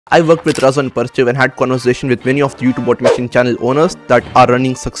I worked with Razvan Paraschiv and had conversation with many of the YouTube automation channel owners that are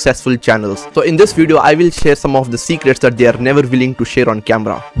running successful channels. So in this video, I will share some of the secrets that they are never willing to share on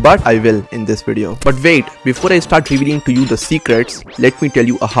camera. But I will in this video. But wait, before I start revealing to you the secrets, let me tell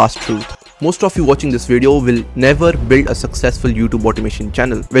you a harsh truth. Most of you watching this video will never build a successful YouTube automation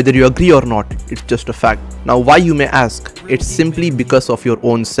channel. Whether you agree or not, it's just a fact. Now why, you may ask? It's simply because of your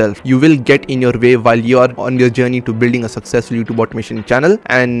own self. You will get in your way while you are on your journey to building a successful YouTube automation channel,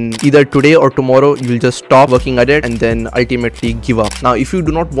 and either today or tomorrow you will just stop working at it and then ultimately give up. Now if you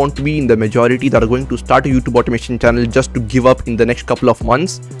do not want to be in the majority that are going to start a YouTube automation channel just to give up in the next couple of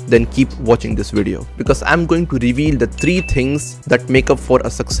months, then keep watching this video, because I'm going to reveal the 3 things that make up for a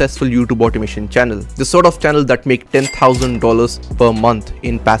successful YouTube automation channel. The sort of channel that make $10,000 per month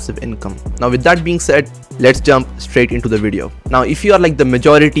in passive income. Now with that being said, let's jump straight into the video. Now if you are like the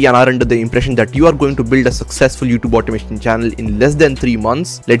majority and are under the impression that you are going to build a successful YouTube automation channel in less than 3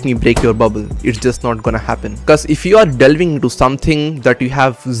 months, let me break your bubble. It's just not gonna happen. Because if you are delving into something that you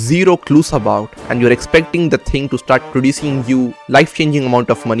have zero clues about and you're expecting the thing to start producing you life-changing amount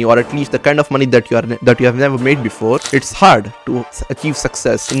of money, or at least the kind of money that you have never made before, it's hard to achieve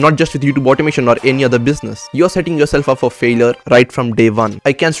success, not just with YouTube automation or any other business. You're setting yourself up for failure right from day one.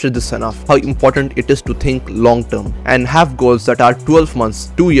 I can't stress this enough, how important it is to think long term and have goals that are 12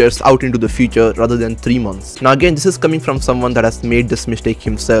 months, 2 years out into the future rather than 3 months. Now again, this is coming from someone that has made this mistake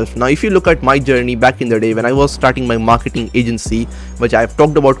himself. Now if you look at my journey back in the day when I was starting my marketing agency, which I've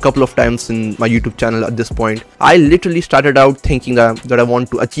talked about a couple of times in my YouTube channel at this point, I literally started out thinking that I want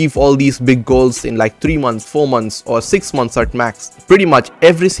to achieve all these big goals in like 3 months, 4 months or 6 months at max. Pretty much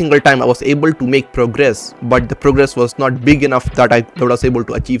every single time I was able to make progress, but the progress was not big enough that I was able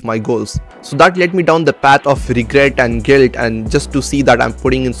to achieve my goals. So that led me down the path of regret and guilt, and just to see that I'm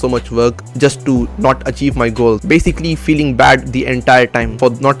putting in so much work just to not achieve my goals, basically feeling bad the entire time for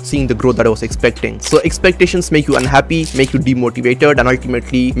not seeing the growth that I was expecting. So expectations make you unhappy, make you demotivated, and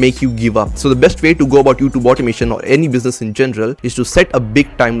ultimately make you give up. So the best way to go about YouTube automation or any business in general is to set a big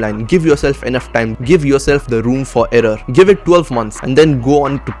timeline. Give yourself enough time, give yourself the room for error, give it 12 months and then go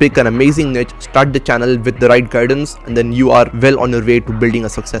on to pick an amazing niche, start the channel with the right guidance, and then you are well on your way to building a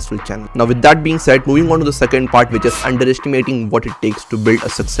successful channel. Now with that being said, moving on to the second part, which is underestimating what it takes to build a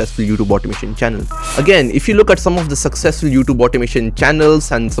successful YouTube automation channel. Again, if you look at some of the successful YouTube automation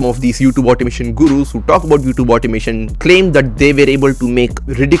channels and some of these YouTube automation gurus who talk about YouTube automation, claim that they were able to make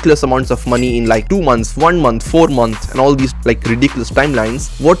ridiculous amounts of money in like 2 months, 1 month, 4 months, and all these like ridiculous timelines.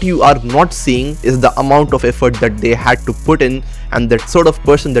 What you are not seeing is the amount of effort that they had to put in and that sort of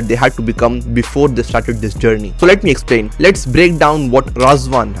person that they had to become before they started this journey. So let me explain. Let's break down what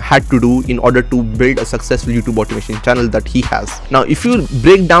Razvan had to do in order to build a successful YouTube automation channel that he has. Now if you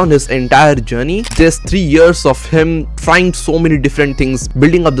break down his entire journey, there's 3 years of him trying so many different things,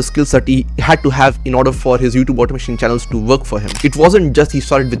 building up the skills that he had to have in order for his YouTube automation channels to work for him. It wasn't just he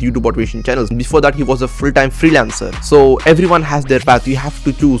started with YouTube automation channels. Before that he was a full-time freelancer. So everyone has their path. You have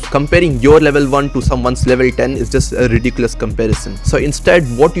to choose. Comparing your level 1 to someone's level 10 is just a ridiculous comparison. So instead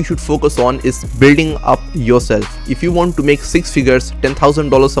what you should focus on is building up yourself. If you want to make 6 figures,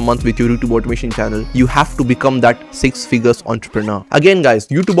 $10,000 a month with your YouTube automation channel, you have to become that 6 figures entrepreneur. Again guys,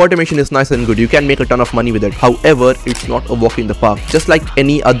 YouTube automation is nice and good. You can make a ton of money with it. However, it's not a walk in the park. Just like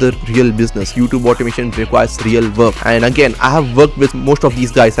any other real business, YouTube automation requires real work. And again, I have worked with most of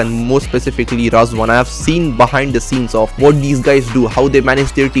these guys, and more specifically Razvan. I have seen behind the scenes of what these guys do, how they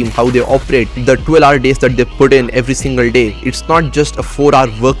manage their team, how they operate, the 12-hour days that they put in every single day. It's not just a 4-hour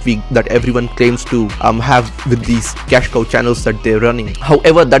work week that everyone claims to have with these cash cow channels that they're running.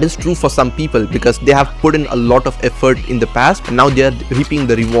 However, that is true for some people because they have put in a lot of effort in the past and now they are reaping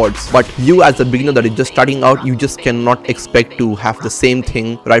the rewards. But you as a beginner that is just starting out, you just cannot expect to have the same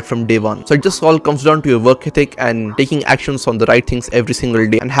thing right from day one. So it just all comes down to your work ethic and taking actions on the right things every single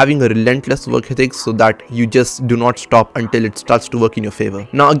day and having a relentless work ethic so that you just do not stop until it starts to work in your favor.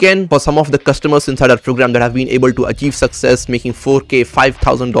 Now again, for some of the customers inside our program that have been able to achieve success, making $4K,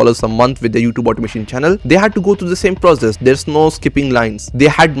 $5,000 a month with the YouTube automation channel, they had to go through the same process. There's no skipping lines. They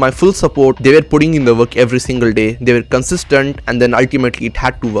had my full support. They were putting in the work every single day. They were consistent, and then ultimately it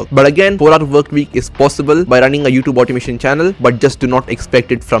had to work. But again, 4-hour work week is possible by running a YouTube automation channel, but just do not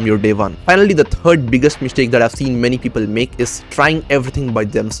expect it from your day one. Finally, the third biggest mistake that I've seen many people make is trying everything by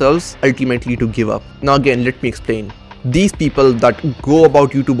themselves, ultimately to give up. Now again, let me explain. These people that go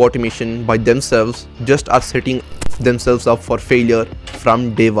about YouTube automation by themselves just are setting themselves up for failure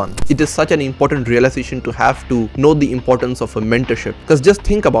from day one. It is such an important realization to have to know the importance of a mentorship, because just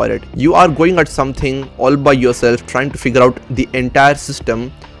think about it. You are going at something all by yourself, trying to figure out the entire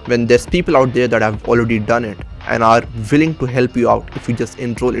system when there's people out there that have already done it. and are willing to help you out if you just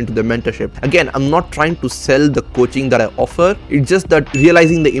enroll into the mentorship. Again, I'm not trying to sell the coaching that I offer. It's just that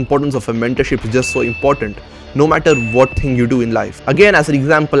realizing the importance of a mentorship is just so important, no matter what thing you do in life. Again, as an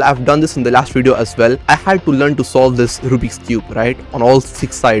example, I've done this in the last video as well. I had to learn to solve this Rubik's Cube, right, on all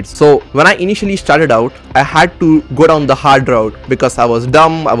 6 sides. So when I initially started out, I had to go down the hard route because I was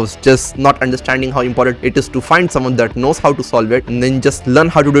dumb. I was just not understanding how important it is to find someone that knows how to solve it and then just learn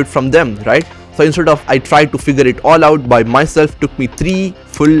how to do it from them, right? So instead of I tried to figure it all out by myself, took me 3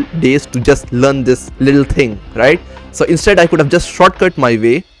 full days to just learn this little thing, right? So instead I could have just shortcut my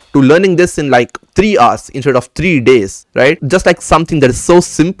way to learning this in like 3 hours instead of 3 days, right? Just like something that is so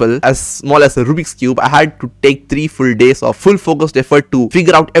simple, as small as a Rubik's Cube, I had to take 3 full days of full focused effort to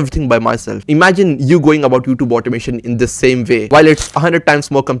figure out everything by myself. Imagine you going about YouTube automation in the same way, while it's 100 times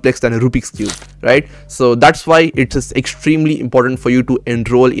more complex than a Rubik's Cube, right? So that's why it is extremely important for you to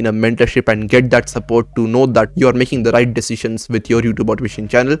enroll in a mentorship and get that support to know that you are making the right decisions with your YouTube automation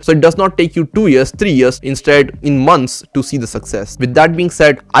channel. So it does not take you 2 years, 3 years, instead in months to see the success. With that being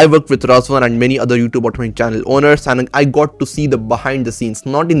said, I work with Razvan and many other YouTube automation channel owners, and I got to see the behind the scenes,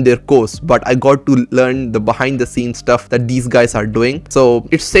 not in their course, but I got to learn the behind the scenes stuff that these guys are doing. So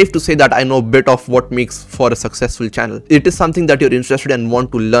it's safe to say that I know a bit of what makes for a successful channel. It is something that you're interested in and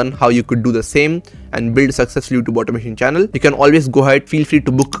want to learn how you could do the same and build a successful YouTube automation channel. You can always go ahead, feel free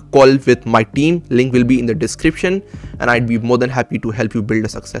to book a call with my team. Link will be in the description, and I'd be more than happy to help you build a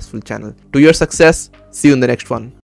successful channel. To your success, see you in the next one.